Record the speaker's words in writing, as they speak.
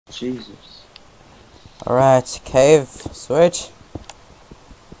Jesus. Alright, cave, switch.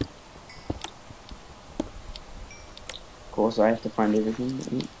 Of course, I have to find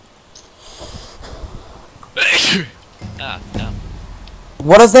everything. Ah, damn.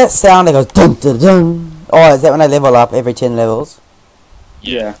 What is that sound that goes dun dun dun? Oh, is that when I level up every 10 levels?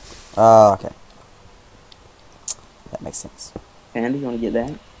 Yeah. Oh, okay. That makes sense. Andy, you want to get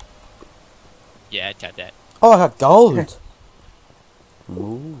that? Yeah, tap that. Oh, I got gold!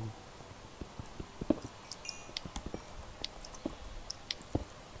 Ooh.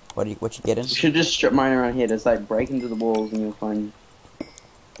 What you getting? You should just strip mine around here. Just like break into the walls and you'll find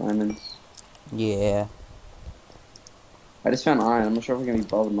diamonds. Yeah. I just found iron. I'm not sure if I'm gonna be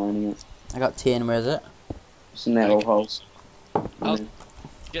bothered mining it. I got 10, where is it? Just in that little hole. I'll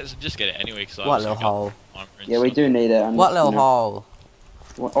Yeah. just get it anyway, because What little hole? Yeah, we do need it. What little hole?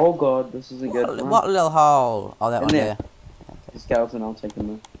 Oh god, this is a good one. What little hole? Oh, that In one there. there. The skeleton, I'll take him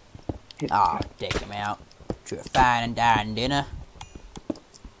there. Ah, oh, take him out. To a fine and dine dinner.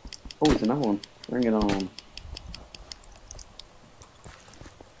 Oh, there's another one. Bring it on.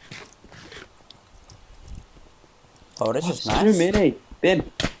 Oh, this is Too nice. many.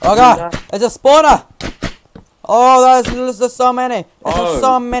 Ben. Oh god, it's a spawner! Oh, there's so many. There's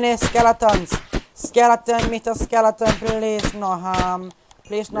so many skeletons. Skeleton, meet a skeleton, please no harm.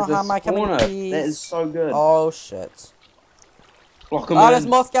 Please no harm, I come in peace. That is so good. Oh shit. Block him Oh, in. there's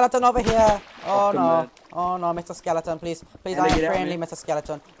more skeleton over here. Oh Block 'em no. in. Oh no, Mr. Skeleton, please. Please, Can I I am get out, friendly, man? Mr.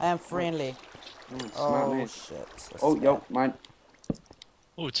 Skeleton. I am friendly. Smart Oh man. shit. That's Oh, bad. yo, mine.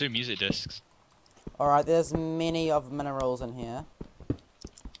 Oh, 2 music discs. Alright, there's many of minerals in here.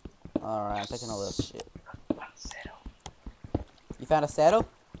 Alright, I'm taking all this shit. You found a saddle?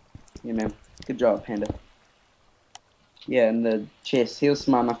 Yeah, man. Good job, Panda. Yeah, and the chest. He was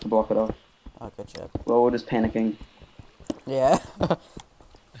smart enough to block it off. Oh, good job. Well, we're just panicking. Yeah.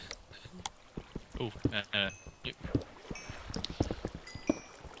 Oh, yep.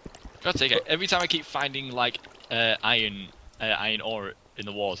 God's sake, every time I keep finding, like, iron ore in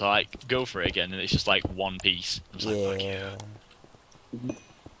the walls, I, like, go for it again, and it's just, like, one piece. I'm just like, fuck you.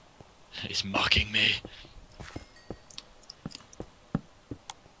 It's mocking me.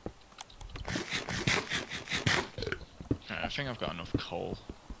 Right, I think I've got enough coal.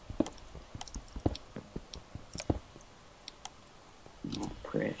 Oh,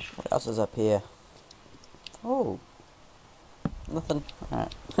 precious. What else is up here? Oh. Nothing.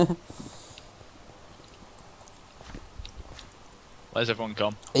 Alright. Where's everyone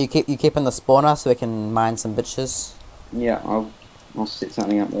gone? you keeping the spawner so we can mine some bitches? Yeah, I'll set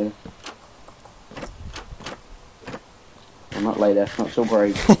something up later. Well, not later. Not till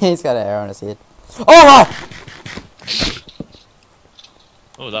break. He's got an arrow on his head. Oh!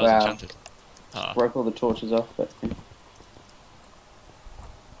 Oh, that was enchanted. Ah. Broke all the torches off, but. Yeah.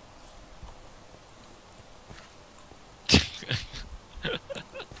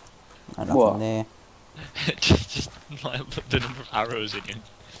 Oh, nothing What? there. just like the number of arrows again.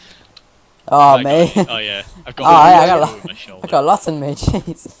 Oh, I me. got, oh yeah, I've got Oh, one I got arrow lo- over my shoulder. I got lots in me,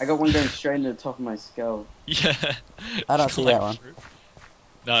 jeez. I got one going straight into the top of my skull. Yeah. I don't see that one.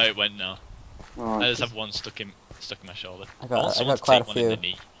 No, it went now. Oh, I just have one stuck in my shoulder. I want got someone to quite take a one in the few.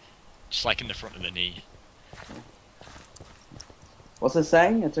 knee. Just like in the front of the knee. What's it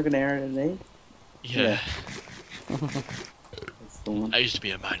saying? I took an arrow to the knee? Yeah. That's the one. I used to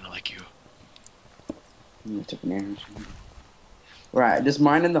be a miner like you. I took an arrow. Right, just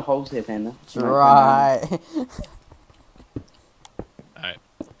mining the holes here, Panda. Right. Alright.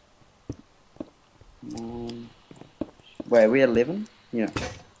 Wait, are we at 11? Yeah.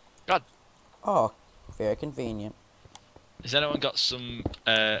 Oh, very convenient. Has anyone got some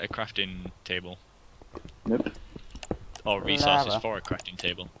a crafting table? Nope. Or resources Lava. for a crafting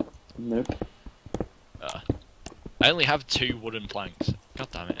table? Nope. I only have 2 wooden planks. God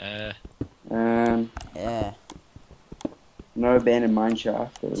damn it. Yeah. No abandoned mine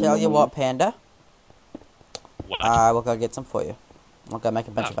shaft. Tell you what, Panda. What? I will go get some for you. I'll go make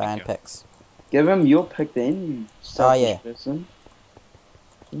a bunch of thank iron you. picks. Give him your pick then, you selfish yeah. person.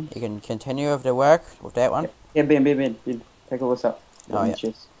 You can continue with the work with that one. Yeah, Ben. Take all this up. Oh, yeah.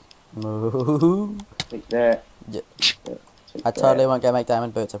 Chest. Moo. Take that. Yeah. Take I that. totally won't go make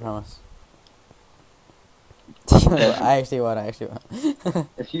diamond boots, I promise. I actually won't.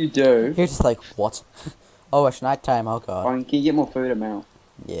 If you do, You're just like, what? Oh, it's night time, oh god. can you get more food at Mount?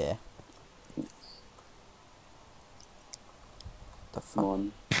 Yeah. The Come fuck?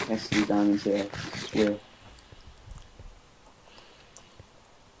 on. Has to be diamonds here, I swear.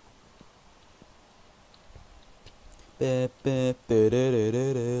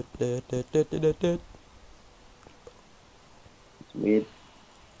 It's weird.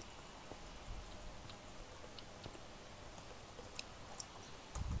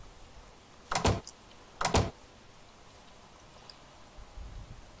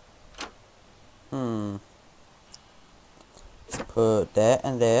 put that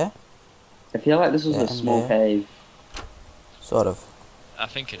in there. I feel like this was Yeah, a small and cave. Sort of. I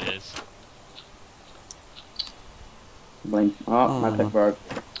think it is. Blink. Oh, my pick broke.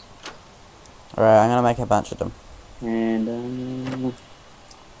 Alright, I'm gonna make a bunch of them. And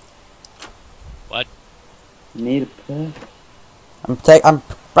What? need a pick. I'm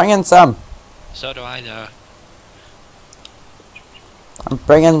bringing some. So do I though. I'm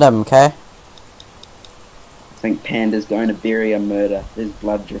bringing them, okay? I think Panda's going to bury a murder. There's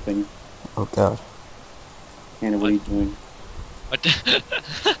blood dripping. Oh god. Panda, what are you doing? What?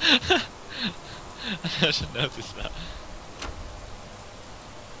 I should notice that.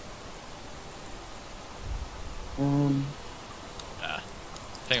 I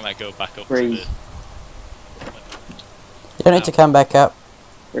think I might go back up Freeze. to You don't need to come back up.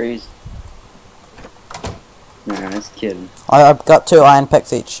 Freeze. Nah, that's kidding. I've got 2 iron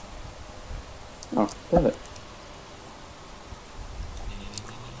picks each. Oh, perfect.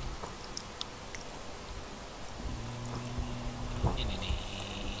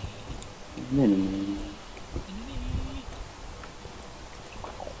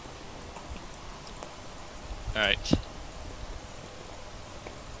 Alright.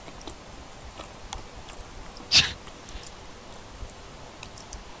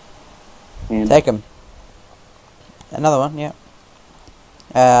 And Take him. Another one, yeah.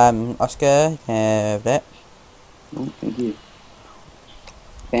 Oscar, have that. oh, thank you.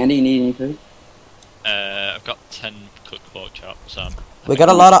 Panda, you need any food? I've got 10 cooked pork chops, so We got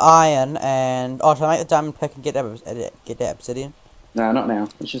a lot of iron and... Oh, should I make the diamond pick and get that obsidian? No, not now.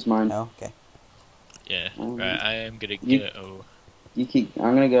 It's just mine. No, okay. yeah. Right, I am gonna You- go. You keep.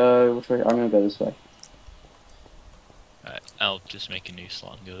 I'm gonna go. Which way? I'm gonna go this way. Right, I'll just make a new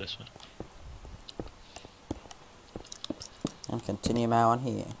slot and go this way. And continue my on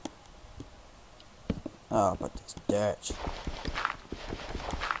here. Oh, but it's dirt.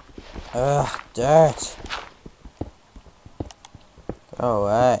 Ugh, dirt. Go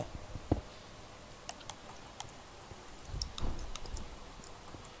away.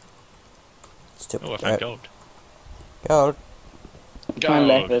 Stupid Oh, I dirt. found gold. Gold. Find Gold,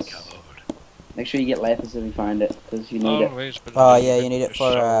 lapis. gold. Make sure you get lapis if you find it, because you need it. Always Oh believe yeah, you in need it the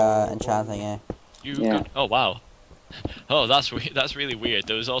for soul. enchanting, yeah. You Yeah. could, oh wow. Oh, that's that's really weird.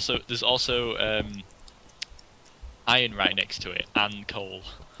 There's also iron right next to it and coal.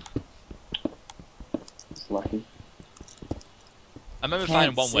 It's lucky. I remember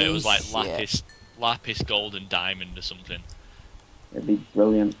Can't finding one where it was see like shit. lapis, gold, and diamond or something It'd be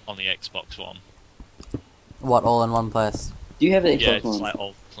brilliant. on the Xbox One. What, all in one place? Do you have the Xbox Yeah, it's One? like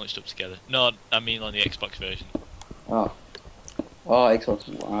all clutched up together. No, I mean on the Xbox version. Oh. Oh, Xbox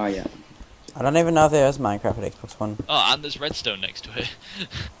One. Oh, yeah. I don't even know if there is Minecraft at Xbox One. Oh, and there's redstone next to it.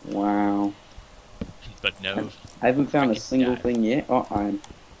 Wow. But no. I haven't found a Freaking single guy. thing yet. Oh, iron.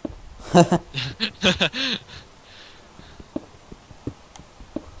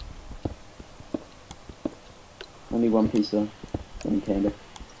 Only one piece though. One Panda.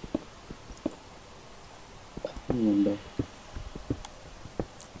 Panda.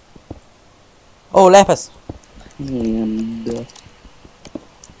 Oh, lapis! Panda.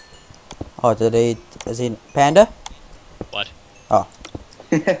 Oh, is he panda? What? Oh.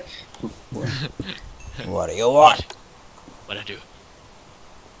 What do you want? What'd I do?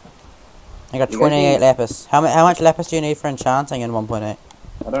 I got You guys 28 need- lapis. How much lapis do you need for enchanting in 1.8?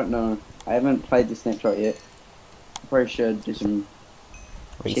 I don't know. I haven't played the snapshot yet. I probably should do some.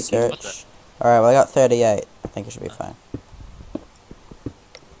 Research. Alright, well I got 38. I think it should be fine.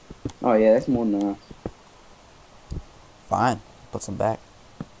 Oh yeah, that's more than enough. Fine. Put some back.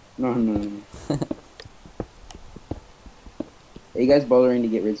 No, no, no. Are you guys bothering to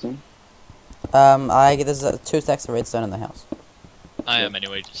get redstone? There's 2 stacks of redstone in the house. I am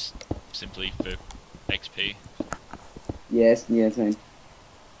anyway, just simply for XP. Yes, yeah, same.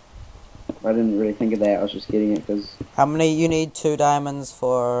 I didn't really think of that. I was just getting it because How many? You need 2 diamonds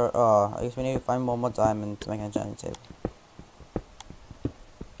for... Oh, I guess we need to find one more diamond to make an enchanting table.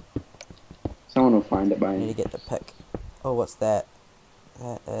 someone will find it by I need now. to get the pick. Oh, what's that?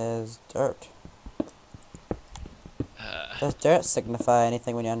 That is dirt. Does dirt signify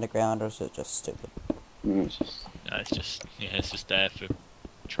anything when you're underground, or is it just stupid? No, it's just. No, it's just there for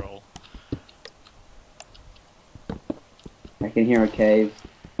troll. I can hear a cave.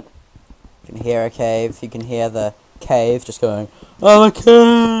 You can hear a cave. You can hear the cave just going, "I'm a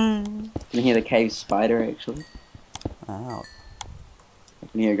cave." I can hear the cave spider actually. Oh, I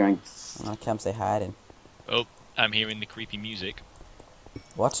can hear it going. I can't say hiding. Oh, I'm hearing the creepy music.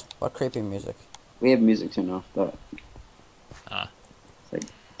 What? What creepy music? We have music turned off, but Ah. it's like,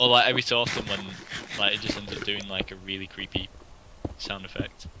 Or like every so often when like it just ends up doing like a really creepy sound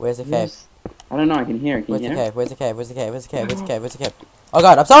effect. Where's the cave? I don't know. I can hear it. Can Where's you the hear cave? Where's the cave? Where's the cave? Where's the cave? Where's the cave? Where's the cave? Oh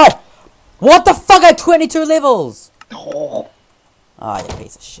god, I'm sorry! What the fuck? I had 22 levels! it? Oh, you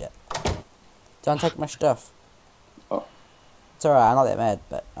piece of shit. Don't take my stuff. Oh. It's alright, I'm not that mad,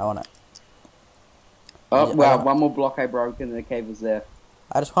 but I want it. Oh, wow. One more block I broke and the cave was there.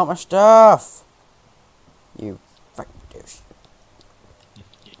 I just want my stuff! You fucking douche.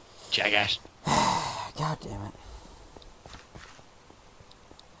 Jackass. God damn it.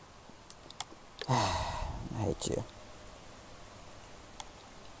 I hate you.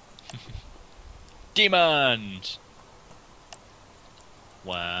 Demons!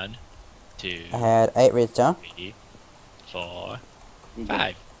 1, 2, I had 8 redstone. 3, 4, You go.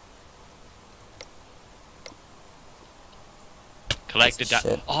 5. Collect the Piece of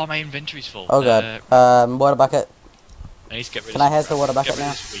shit. Oh, my inventory's full. Oh god. Water bucket. I need to get rid Can of I have the water get bucket rid of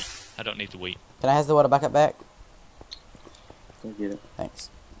now? this wheat. I don't need the wheat. Can I have the water bucket back? Go get it. Thanks.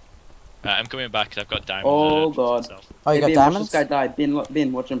 I'm coming back because I've got diamonds. Oh, God. So. Oh, you Hey, got Ben, diamonds? Watch this guy die.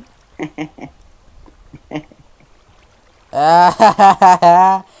 Ben, watch him.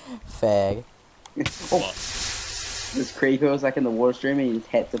 Fag. Oh. This creeper was like in the water stream and he just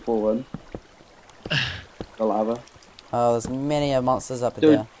had to fall in. The lava. Oh, there's many monsters up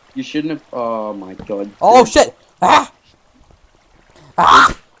Dude, there. you shouldn't have. Oh my god. Oh Dude. shit! Ah!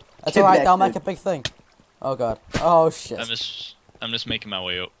 Ah! That's Get alright, back, they'll make dude. a big thing. Oh god. Oh shit. I'm just making my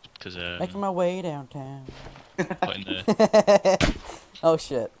way up because Making my way downtown. putting the Oh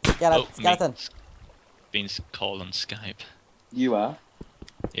shit. Skeleton. being called on Skype. You are.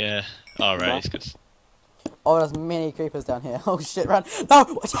 Yeah. Alright, it's good. Oh, there's many creepers down here. Oh shit, run. No!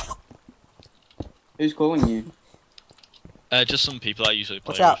 Watch out! Who's calling you? Just some people I usually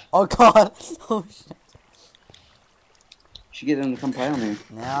play Watch out. with. Oh god. Oh shit. You should get them to come play on me.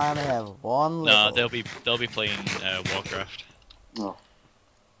 Now I only have one No, level. they'll be playing Warcraft. Oh.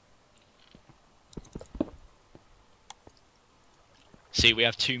 See, we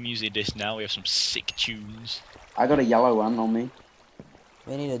have 2 music discs now. We have some sick tunes. I got a yellow one on me.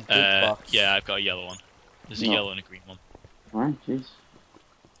 We need a deep box. Yeah, I've got a yellow one. There's a No. yellow and a green one. Alright, jeez.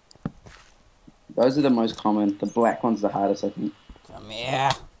 Those are the most common. The black one's the hardest, I think. Come here.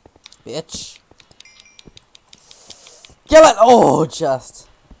 Bitch. Kill it! Oh, just.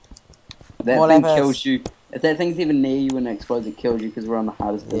 That More thing lapis. kills you. If that thing's even near you when it explodes, it kills you because we're on the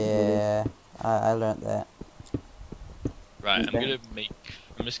hardest difficulty. Yeah. I learned that. Right, Okay.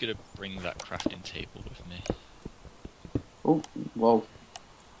 I'm just gonna bring that crafting table with me. Oh, whoa.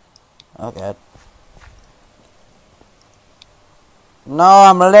 Oh god. No,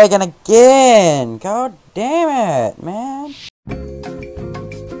 I'm lagging again! God damn it, man!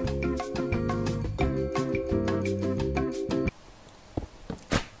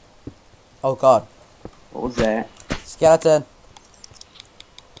 Oh god. What was that? Skeleton!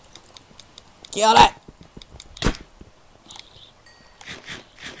 Kill it!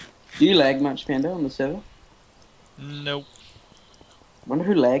 Do you lag much, Panda, on the server? Nope. Wonder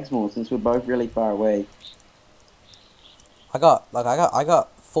who lags more since we're both really far away. I got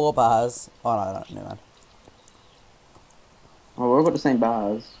 4 bars. Oh no, no, never mind. Oh, we've all got the same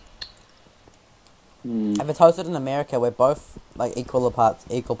bars. Hmm. If it's hosted in America, we're both like equal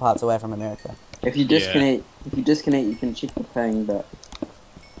parts away from America. If you disconnect, you can check the ping, but.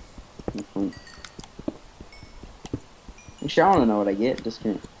 Actually, I want to know what I get.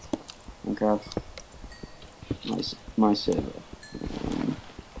 Disconnect. Okay. My server.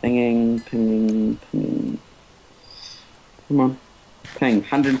 Pinging. Come on. Ping.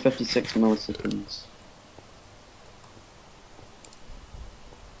 156 milliseconds.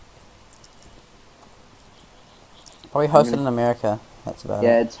 Probably hosted in America. That's about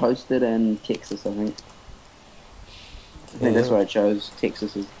Yeah, it. it's hosted in Texas, I think. I think that's what I chose.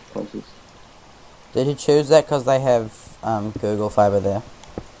 Texas is the closest. Did you choose that because they have Google Fiber there?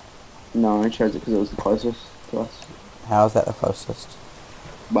 No, I chose it because it was the closest to us. How is that the closest?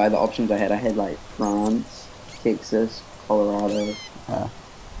 By the options I had like France, Texas, Colorado. Yeah.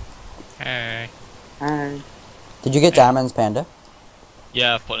 Hey. Hi. Did you get diamonds, Panda?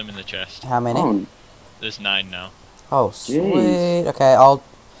 Yeah, I've put them in the chest. How many? Oh, There's 9 now. Oh, sweet. Okay, I'll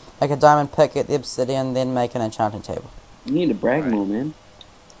make a diamond pick, get the obsidian, then make an enchanting table. you need to brag more, man.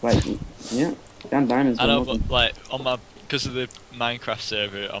 Like, yeah, down diamonds. I know, more but like on my because of the Minecraft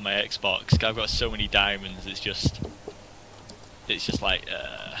server on my Xbox, I've got so many diamonds. It's just like.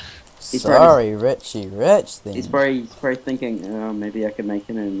 He's Sorry, Richie Rich then. He's probably thinking, oh, maybe I could make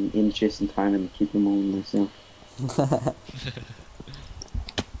it an in chest in time and keep them all in myself.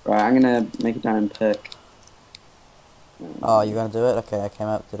 Right, I'm gonna make a diamond pick. Oh, you're gonna do it? Okay, I came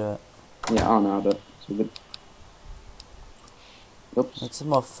up to do it. Yeah, oh no, but it's all good. Oops. Need some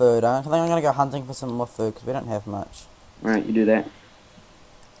more food. I think I'm gonna go hunting for some more food because we don't have much. Alright, you do that.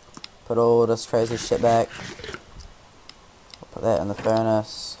 Put all this crazy shit back. Put that in the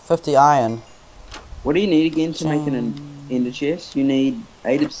furnace. 50 iron. What do you need again to make an Ching. ender chest? You need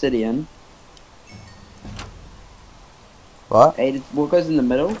 8 obsidian. What? What goes in the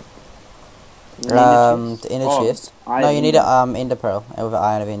middle? The ender chest. No, you need ender. a ender pearl with an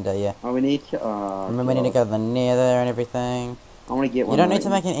iron of ender. Yeah. Oh, we need. Remember, we need to go to the nether and everything. I want to get one. You don't need right to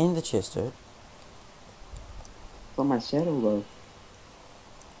make an ender chest, dude. It's on my saddle though.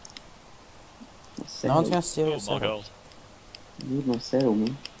 No one's gonna steal your Oh, more saddle. gold. I need my saddle,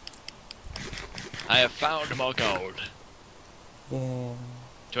 man. I have found more gold Yeah.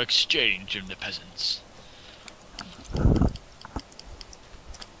 to exchange in the peasants.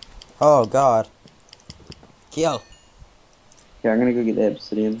 Oh god. Kill. Yeah, I'm gonna go get the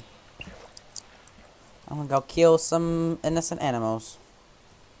obsidian. I'm gonna go kill some innocent animals.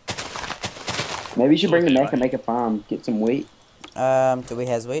 Maybe you should bring them Okay, back and make a farm. Get some wheat. Do we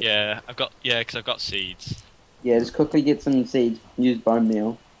have wheat? Yeah, because I've got seeds. Yeah, just quickly get some seeds. Use bone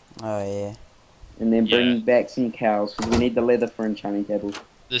meal. Oh yeah. And then bring Yeah. back some cows, because we need the leather for enchanting tables.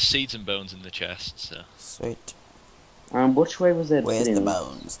 There's seeds and bones in the chest, so. Sweet. Which way was that Where's the obsidian?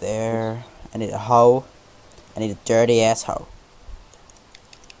 bones? There. I need a hoe. I need a dirty ass hoe.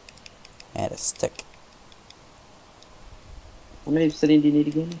 And a stick. How many obsidian do you need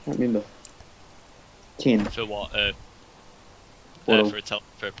again? I can't remember. 10. For what? Portal.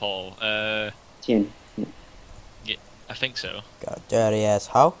 For a Paul. 10. I think so. Got a dirty ass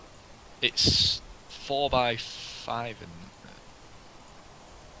hoe. It's 4 by 5 and.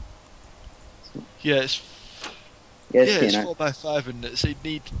 Yeah, it's Yeah, it's yeah, 10. it's right? 4 by 5 and so you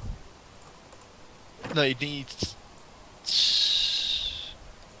need. No, you need.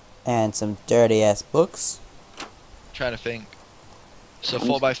 And some dirty ass books. Trying to think. So I'm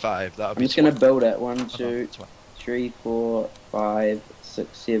 4 by 5. That would I'm be. just gonna 20. build it. 1, Oh, 2, no, 20. 3, 4, 5,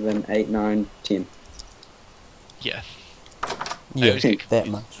 6, 7, 8, 9, 10. Yeah. Yeah, always get that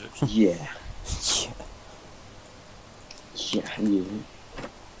confused. much. Yeah.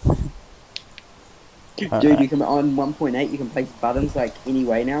 Yeah. Dude, you can on 1.8 you can place buttons like any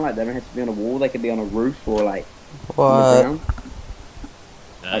way now. Like they don't have to be on a wall. They can be on a roof or like on the What? ground,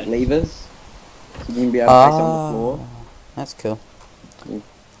 like Nice. levers. So you can be able to place it on the floor. That's cool.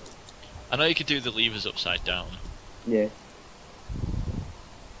 I know you could do the levers upside down. Yeah.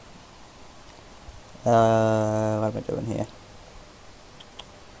 What am I doing here?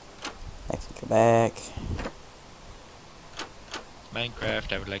 I can go back.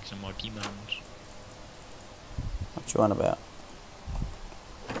 Minecraft, I would like some more demons. What you on about?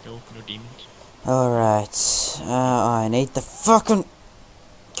 No demons. Alright. I need the fucking.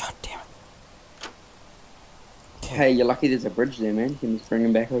 God damn it. Hey, you're lucky there's a bridge there, man. You can just bring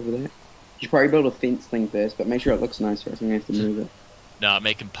them back over there. You should probably build a fence thing first, but make sure it looks nice first. I'm gonna have to move it. No,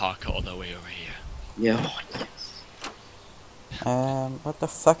 make them park all the way over here. Yeah. Oh, yes. What the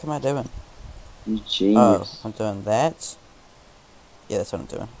fuck am I doing? You Oh, genius. I'm doing that. Yeah, that's what I'm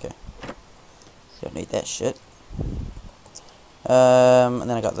doing. Okay. Don't need that shit. And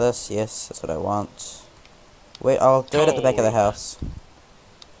then I got this. Yes, that's what I want. Wait, I'll do it at the back of the house.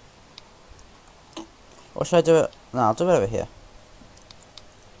 Or should I do it? No, I'll do it over here.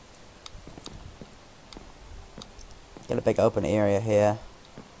 Get a big open area here.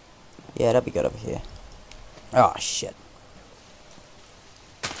 Yeah, that'll be good over here. Oh, shit.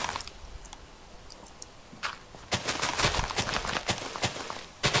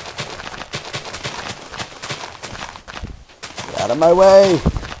 Get out of my way!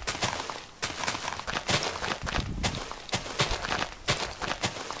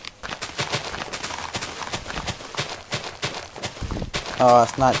 Oh,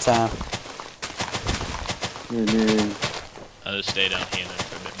 it's night time. Oh, no. I'll just stay down here then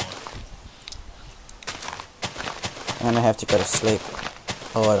for a bit more. I'm gonna have to go to sleep.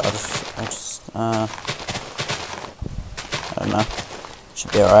 Oh, I don't know.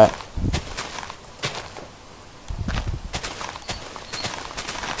 Should be alright.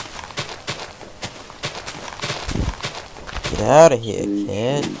 Get out of here,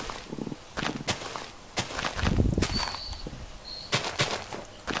 kid.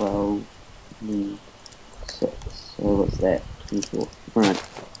 Well, 6. So what's that? 24. Alright.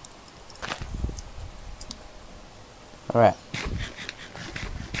 Alright.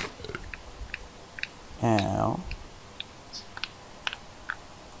 Now.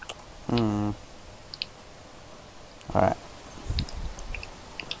 Alright.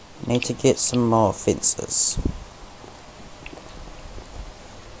 Need to get some more fences.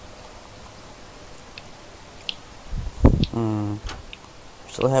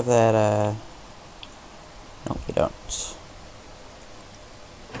 Still have that, no, we don't.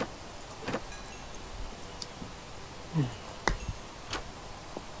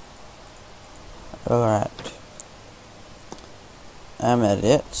 Alright. I'm at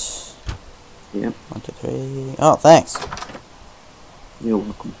it. Yeah. 1, 2, 3. Oh, thanks. You're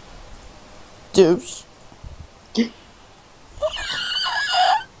welcome. Douche.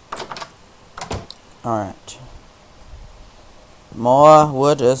 Alright. More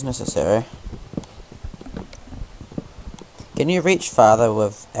wood is necessary. Can you reach farther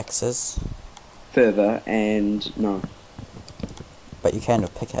with axes? Further and no. But you can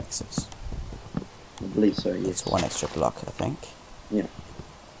with pickaxes. I believe so, yes. It's 1 extra block, I think. Yeah.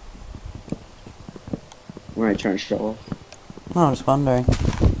 Why are you trying to show off? No, I'm just wondering.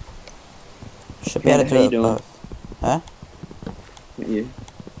 Should be Yeah, able to how do you it doing? both. Huh? Not you.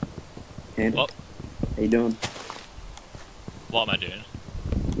 And What? How you doing? What am I doing?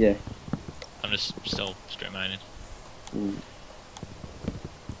 Yeah. I'm just still straight mining. Mm.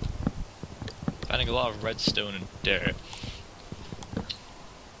 Finding a lot of redstone and dirt.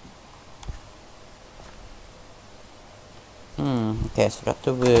 Okay, so I got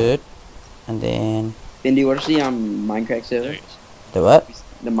the wood. And then... Ben, do you watch the Minecraft There server? it is. The what?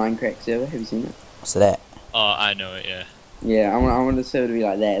 The Minecraft server, have you seen it? What's that? Oh, I know it, yeah. Yeah, I want the server to be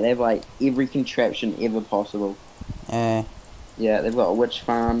like that. They have like every contraption ever possible. Eh, Yeah, they've got witch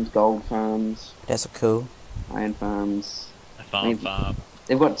farms, gold farms, that's cool. iron farms. A farm Maybe- farm.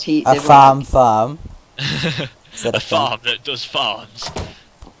 They've got A farm. Is that A a thing? farm that does farms.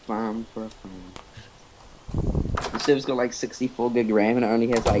 farm for a farm. The server's got like 64 gig RAM and it only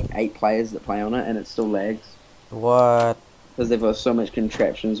has like 8 players that play on it and it still lags. What? Because they've got so much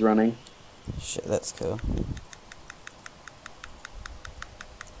contraptions running. Shit, that's cool.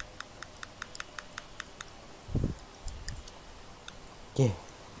 Yeah.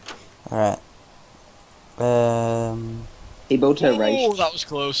 Alright. He built a Oh, race. that was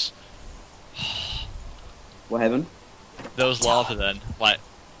close. What happened? There was lava then. Like,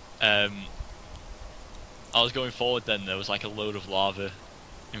 I was going forward then, there was like a load of lava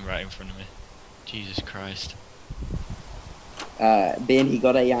right in front of me. Jesus Christ. Ben, he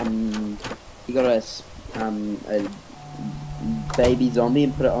got a baby zombie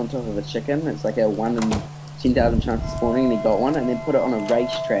and put it on top of a chicken. It's like a 1 in 10,000 chance of spawning, and he got one, and then put it on a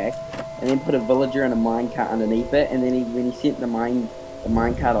racetrack, and then put a villager and a minecart underneath it, and then when he sent the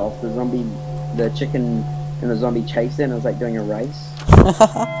minecart off, the chicken and the zombie chased it, and it was like doing a race.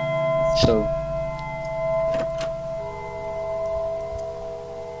 So,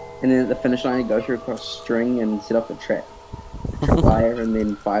 and then at the finish line, you go through across string and set off a trap fire, and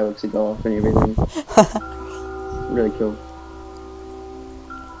then fireworks would go off and everything. Really cool.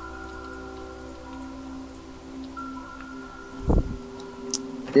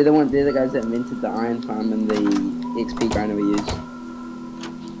 They're the guys that invented the iron farm and the XP grinder we use.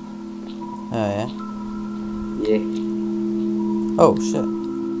 Oh, yeah? Yeah. Oh, shit.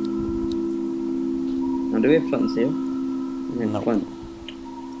 Now, do we have flint and steel? We have No. flint.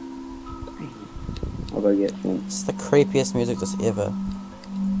 I'll go get flint. It's the creepiest music just ever.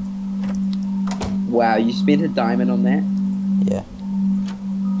 Wow, you spent a diamond on that? Yeah.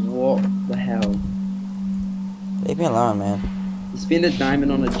 What the hell? Leave me alone, man. You spent a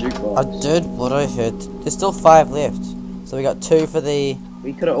diamond on a jukebox. I did what I heard. There's still 5 left. So we got 2 for the...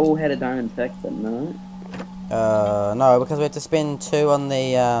 We could have all had a diamond pick, but no. No, because we had to spend 2 on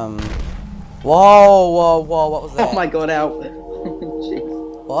the, Whoa, what was that? Oh my god, out.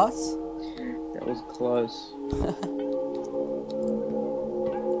 Jeez. What? That was close.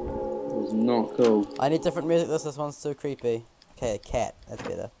 It was not cool. I need different music. This one's too creepy. Okay, a cat. That's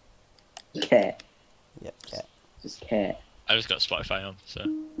better. Cat. Yep, cat. Just cat. I just got Spotify on, so.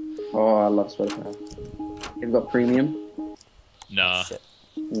 Oh, I love Spotify. You've got premium? Nah. Shit.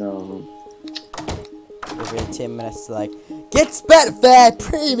 No. Every 10 minutes to like, get Spotify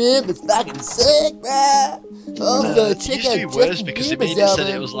Premium, it's fucking sick, bruh. Also, It check used to be out worse Justin because they Bieber's made it said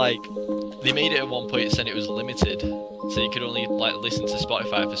album. it was like they made it at one point. It said it was limited, so you could only like listen to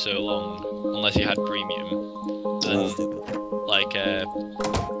Spotify for so long unless you had premium. That's Then, stupid. like a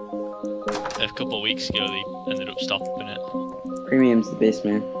couple of weeks ago, they ended up stopping it. Premium's the best,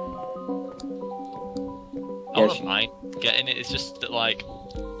 man. I wouldn't mind getting it. It's just that like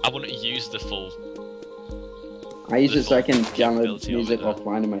I wouldn't use the full. I use it so I can Capability download of it, music though.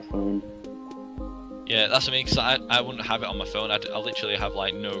 offline on my phone. Yeah, that's what I mean. Cause I wouldn't have it on my phone. I literally have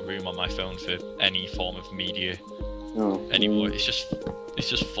like no room on my phone for any form of media Oh. anymore. It's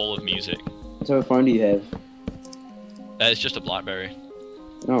just full of music. What type of phone do you have? It's just a BlackBerry.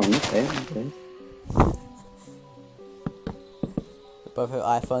 Oh, okay, okay. Both her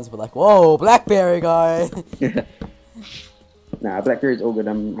iPhones were like, whoa, BlackBerry guy. Nah, BlackBerry's all good.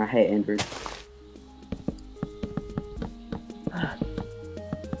 I hate Android.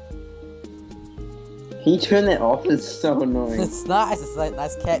 Can you turn that off? It's so annoying. It's nice. It's like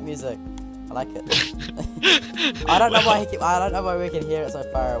nice cat music. I like it. I don't know why I don't know why we can hear it so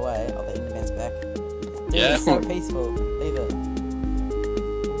far away. Oh, the Enderman's back. Dude, Yeah. it's so peaceful. Leave it.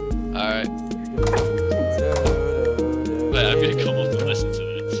 Alright. Wait, I'm gonna come up and listen to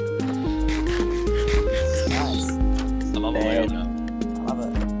this. It's nice. I'm on my way up now. I love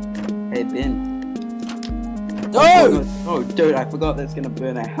it. Hey, Ben. Dude! Oh, dude, I forgot that's gonna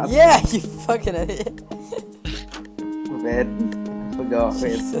burn out. Yeah, you fucking idiot. My bad. I forgot.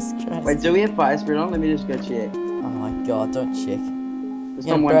 Wait. Jesus Christ. Wait, do we have fire spirit on? Let me just go check. Oh my god, don't check. Just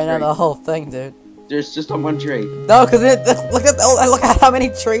You're on gonna one burn out tree. the whole thing, dude. There's just on one tree. No, because look at how many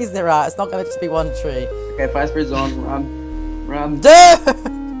trees there are. It's not gonna just be one tree. Okay, fire spirit's on. Run. Run. Dude!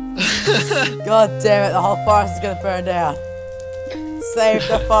 God damn it, the whole forest is gonna burn down. Save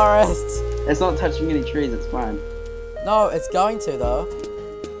the forest. It's not touching any trees, it's fine. No, it's going to though.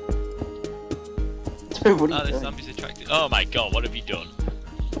 Dude, what Oh, are you this doing? zombie's attracted. Oh my god, what have you done?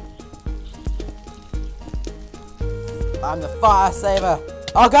 I'm the fire saver.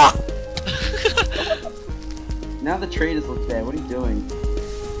 Oh god! Now the tree just looks bad. What are you doing?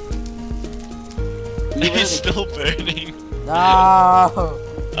 Can you It's still burning. No! Oh,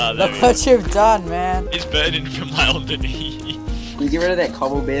 there Look we go. what you've done, man. It's burning from like underneath. Can you get rid of that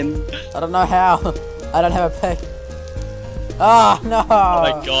cobble, Ben? I don't know how. I don't have a pick. Oh no! Oh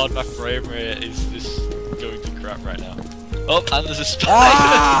my god, my frame rate is just going to crap right now. Oh, and there's a spider.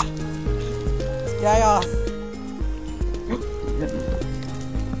 Ah! It's chaos.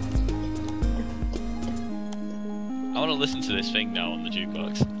 I want to listen to this thing now on the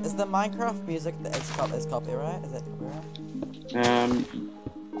jukebox. Is the Minecraft music that is copyright? Is that copyright?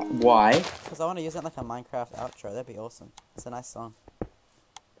 Why? Because I want to use it in like a Minecraft outro. That'd be awesome. It's a nice song.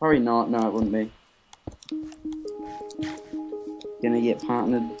 Probably not. No, it wouldn't be. Gonna get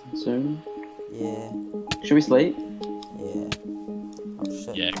partnered soon. Yeah. Should we sleep? Yeah. Oh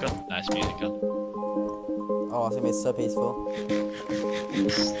shit. Yeah, got nice music on. Oh, it's gonna be so peaceful. I'm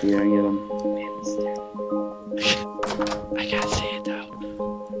just staring at him. I can't see it though.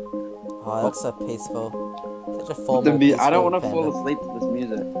 Oh, it looks so peaceful. Such a formal, I don't want to peaceful fall asleep to this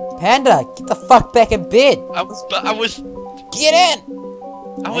music. Panda, get the fuck back in bed. But I was Get in.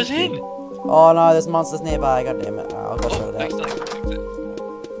 in. Oh no, there's monsters nearby. God damn it. I'll go sort it out. Excellent.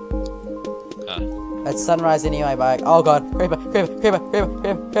 It's sunrise anyway, bye. Oh god, creeper.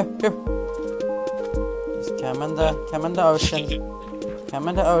 Just come in the ocean. Come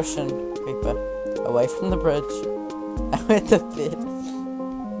in the ocean, creeper. Away from the bridge. With the bed.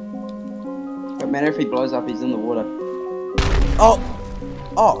 Don't matter if he blows up, he's in the water. Oh!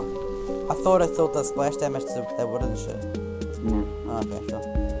 Oh! I thought the splash damage to the wood and shit. Mm. Oh, okay,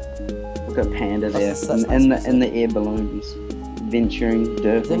 sure. Look at Panda there, That's nice in the air balloons, venturing,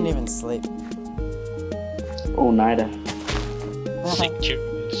 Didn't surfing, even sleep. all nighter. Sick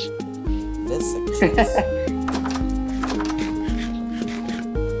tunes. This sick cheese.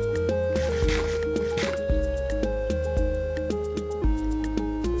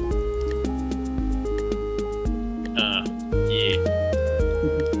 Yeah.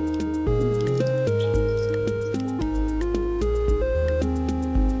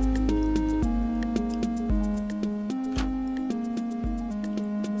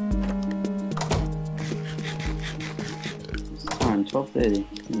 Time 12:30.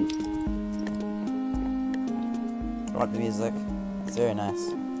 Right, the music. It's very nice.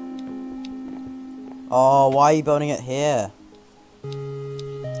 Oh, why are you building it here?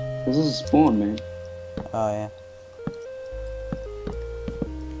 This is a spawn, man. Oh, yeah.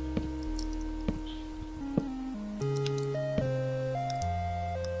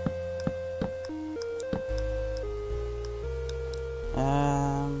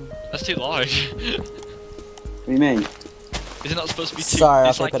 That's too large. What do you mean? Is it not supposed to be too? Sorry, I'll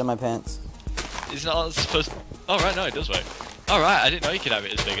it's take like, it in my pants. It's not supposed. Oh right, no, it does work. All right, I didn't know you could have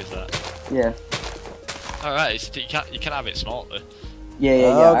it as big as that. Yeah. All right, you can have it smaller. Yeah.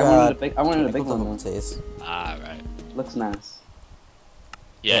 Oh, I God. wanted a big one. Though. Difficulties. Ah right. Looks nice.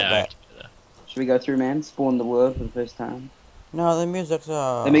 Yeah. bet. Should we go through, man? Spawn the world for the first time. No, the music's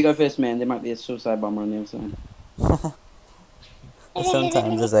Let me go first, man. There might be a suicide bomber on the other side.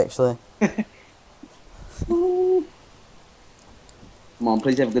 Sometimes is actually. Come on,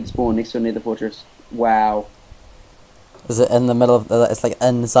 please have a good spawn next to a nether fortress. Wow. Is it in the middle of the, it's like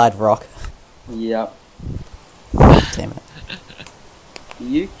inside rock? Yep. Damn it.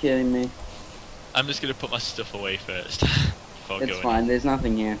 You kidding me? I'm just gonna put my stuff away first. before It's going. fine. There's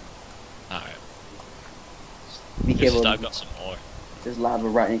nothing here. Alright. Be careful. I've got some more. There's lava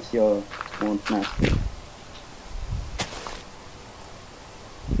right next to your spawn. No.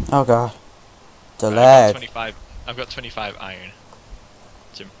 Oh god. The Right, lag. I've got 25 iron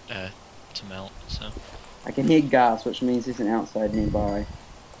to melt. So. I can hear gas, which means there's an outside nearby.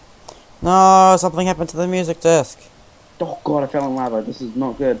 No, something happened to the music disc. Oh god, I fell in lava. This is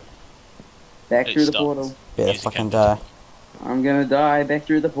not good. Back It through the stopped. portal. Better Music fucking ended. die. I'm gonna die. Back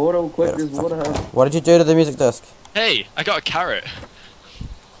through the portal. Quick, Better there's water. fucking die. What did you do to the music disc? Hey, I got a carrot.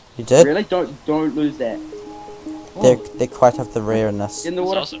 You did? Really? Don't lose that. They quite have the rareness. In the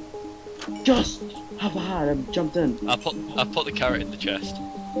That's water. awesome. Just have a heart. I jumped in. I put the carrot in the chest.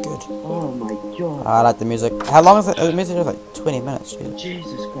 Good. Oh my god. I like the music. How long is it? The music is like 20 minutes. Dude.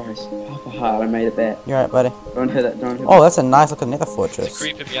 Jesus Christ. Half a heart. I made it back. You alright, buddy? Don't hit it. Don't hit Oh, that's a nice looking nether There's a fortress.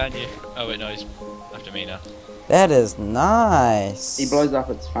 creeper behind you. Oh wait, no, he's after me now. That is nice. it. He blows up.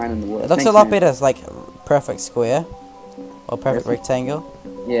 It's fine in the water. It looks Thanks, a lot man. better. It's like perfect square or perfect Yes. rectangle.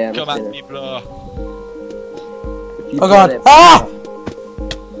 Yeah. it Come looks at better. me, bro. If you Oh blow god! that- Ah!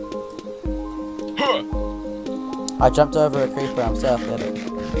 I jumped over a creeper himself. Did it?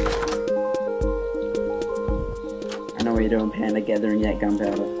 I know what you're doing, Panda. Gathering that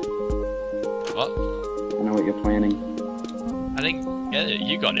gunpowder. What? I know what you're planning. I didn't get it.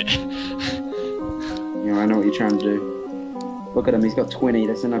 You got it. You know, I know what you're trying to do. Look at him. He's got 20.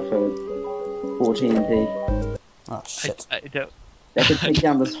 That's enough for 4 TNT. Oh shit! I don't. That could take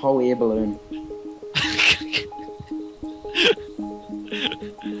down this whole air balloon.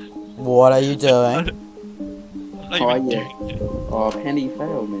 What are you doing? I'm not Oh, even yeah. doing it. Oh, Panda, you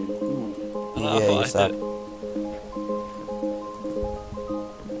failed, man. Come on. I Yeah, thought you I suck. did.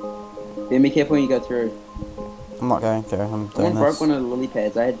 Yeah, be careful when you go through. I'm not going through. I'm Someone doing broke this. one of the lily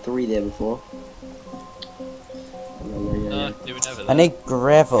pads. I had 3 there before. No, they were never I there. need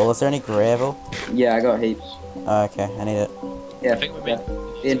gravel. Is there any gravel? Yeah, I got heaps. Oh, okay, I need it. Yeah. I think we need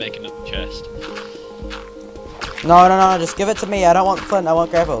Yeah. to make another chest. No, no, no! Just give it to me. I don't want flint. I want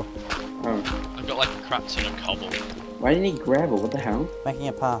gravel. Oh. I've got like a crap ton of cobble. Why do you need gravel? What the hell? Making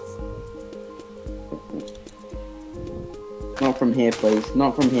a path. Not from here, please.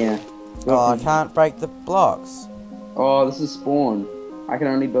 Not from here. Oh, I can't break the blocks. Oh, this is spawn. I can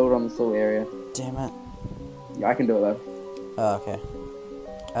only build on this little area. Damn it. Yeah, I can do it though. Oh,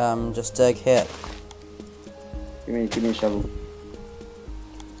 okay. Just dig here. Give me a shovel.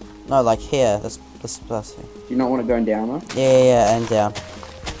 No, like here. This plus here. Do you not want to go down though? Yeah, yeah, yeah, and down.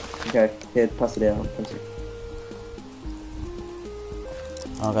 Okay, here, pass it out. Pass it.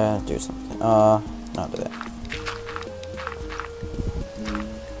 I'll go do something. No, do that.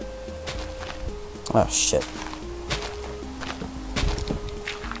 Oh shit.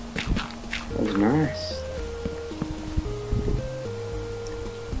 That was nice.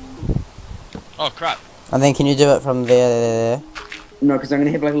 Oh crap! And then can you do it from there? No, because I'm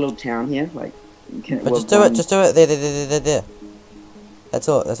gonna have like a little town here. Like, you can, But just do it. Just do it. There. That's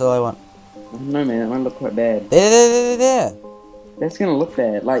all. That's all I want. No, man, that might look quite bad. There. That's gonna look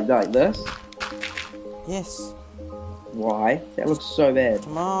bad. Like this. Yes. Why? That looks so bad.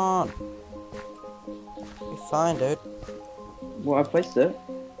 Come on. You're fine, dude. Well, I placed it.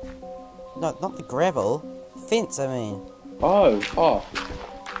 No, not the gravel. Fence, I mean. Oh.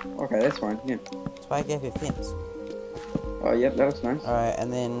 Okay, that's fine. Yeah. That's why I gave you fence. Oh, yep, that looks nice. Alright,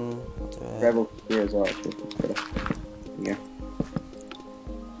 and then... we'll do it. Gravel here as well. Actually. It's better. Yeah.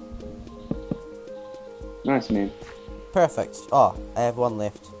 Nice, man. Perfect. Oh, I have one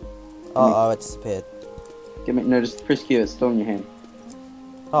left. Oh, it disappeared. Give me no. Just press Q. It's still in your hand.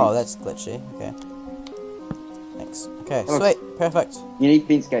 Oh, that's glitchy. Okay. Thanks. Okay, Oh, sweet. Perfect. You need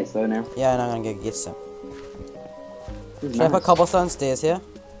fence gates though now. Yeah, and I'm gonna go get some. This is Should I nice. put cobblestone stairs here?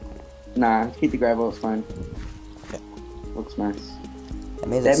 Nah, keep the gravel. It's fine. Okay. Looks nice. The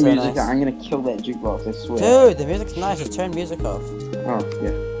music's That so music, nice. I'm gonna kill that jukebox. I swear. Dude, the music's nice. Just turn music off. Oh yeah.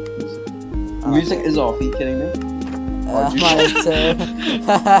 I like Music it. is off. Are you kidding me? Mine is too.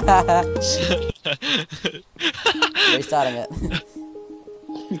 Restarting it.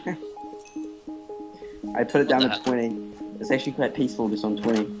 I put it down What to the 20. It's actually quite peaceful just on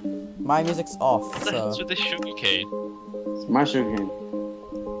 20. My music's off, What the so... hell's with this sugar cane? It's my sugar cane.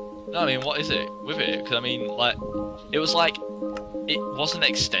 No, I mean, what is it with it? Because I mean, like, it was like, it wasn't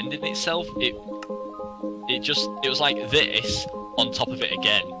extending itself. It was like this on top of it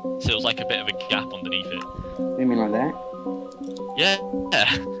again. So it was like a bit of a gap underneath it. What do you mean like that? Yeah.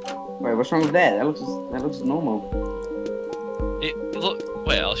 Wait, what's wrong with that? That looks normal. Look.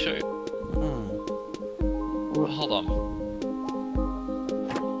 Wait, I'll show you. Hmm. Hold on.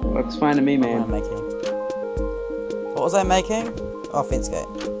 Looks fine to me, What am I man. making? What was I making? Oh, fence gate.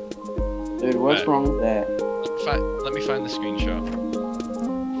 Dude, what's wrong with that? Let me find the screenshot.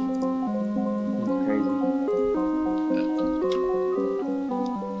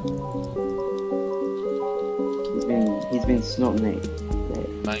 Crazy. He's been snorting it.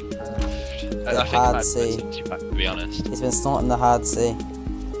 Minecraft. I think hard I C. to be honest. He's been snorting the hard C.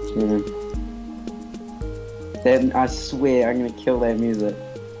 Then I swear I'm gonna kill that music.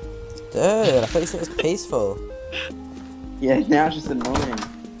 Dude, I thought you said it was peaceful. Yeah, now it's just annoying.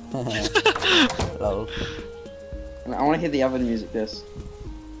 Lol. And I want to hear the other music disc.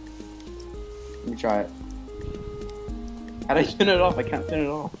 Let me try it. How do I turn it off? I can't turn it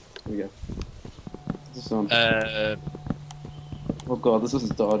off. Here we go. What's this on? Oh god, this is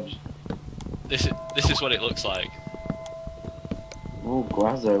dodge. This is what it looks like. Oh,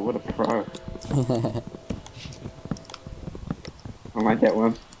 Guazo, what a pro. I like that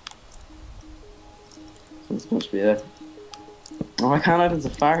one. This much better. Oh, I can't open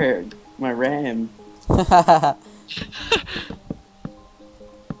Safari. My RAM. I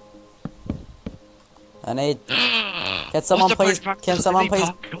need. Can someone please? Can someone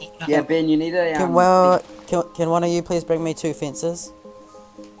please? Yeah, Ben, you need a. Can one of you please bring me 2 fences?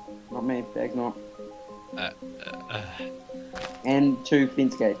 Not me, Bag's not. And 2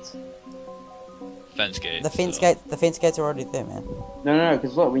 fence gates. Fence gates. The fence gates are already there, man. No,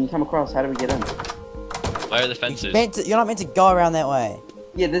 because look, when you come across, how do we get in? Where are the fences? You're not meant to go around that way.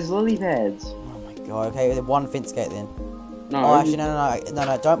 Yeah, there's lily pads. Oh my god. Okay, 1 fence gate then. No. Oh, actually,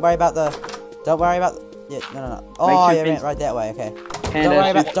 no. Don't worry about the. Yeah, no. Oh, yeah, right that way. Okay.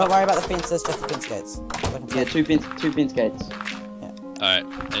 Don't worry about the fences, just the fence gates. Yeah, two fence gates. Yeah. Alright,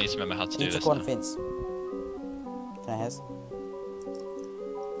 I need to remember how to do this. 1 fence. Can I has?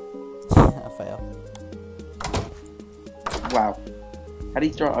 I fail. Wow. How do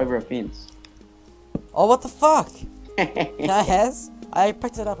you throw it over a fence? Oh, what the fuck? Can I has? I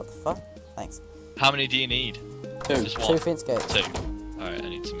picked it up. What the fuck? Thanks. How many do you need? 2. Just 1? 2 fence gates. 2. Alright, I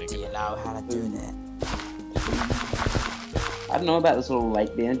need to make Do it. you know how to do that? I don't know about this little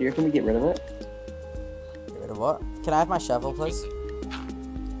lake there. Do you reckon we get rid of it? Get rid of what? Can I have my shovel, please?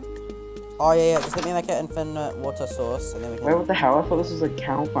 Oh yeah. Just let me make an infinite water source, and then we can. Wait, what the hell? I thought this was a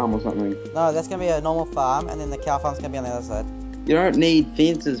cow farm or something. No, that's gonna be a normal farm, and then the cow farm's gonna be on the other side. You don't need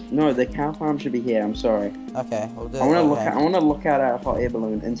fences. No, the cow farm should be here. I'm sorry. Okay, we'll do. I want to look out our hot air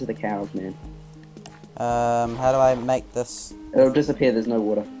balloon into the cows, man. How do I make this? It'll disappear. There's no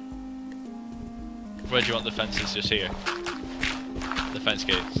water. Where do you want the fences? Just here. The fence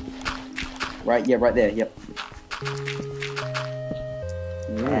gates. Right. Yeah. Right there. Yep.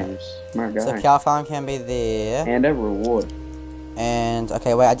 Yes. Smart guy. So cow farm can be there. And a reward. And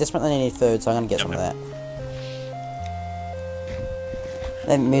okay, wait. I desperately need food, so I'm gonna get some of that.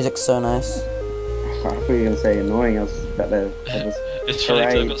 That music's so nice. I thought you were gonna say annoying. I was about to have this. It's funny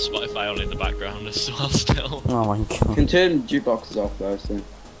because I've got Spotify on in the background as well still. Oh my god. You can turn jukeboxes off though, so.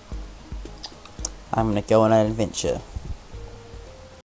 I'm gonna go on an adventure.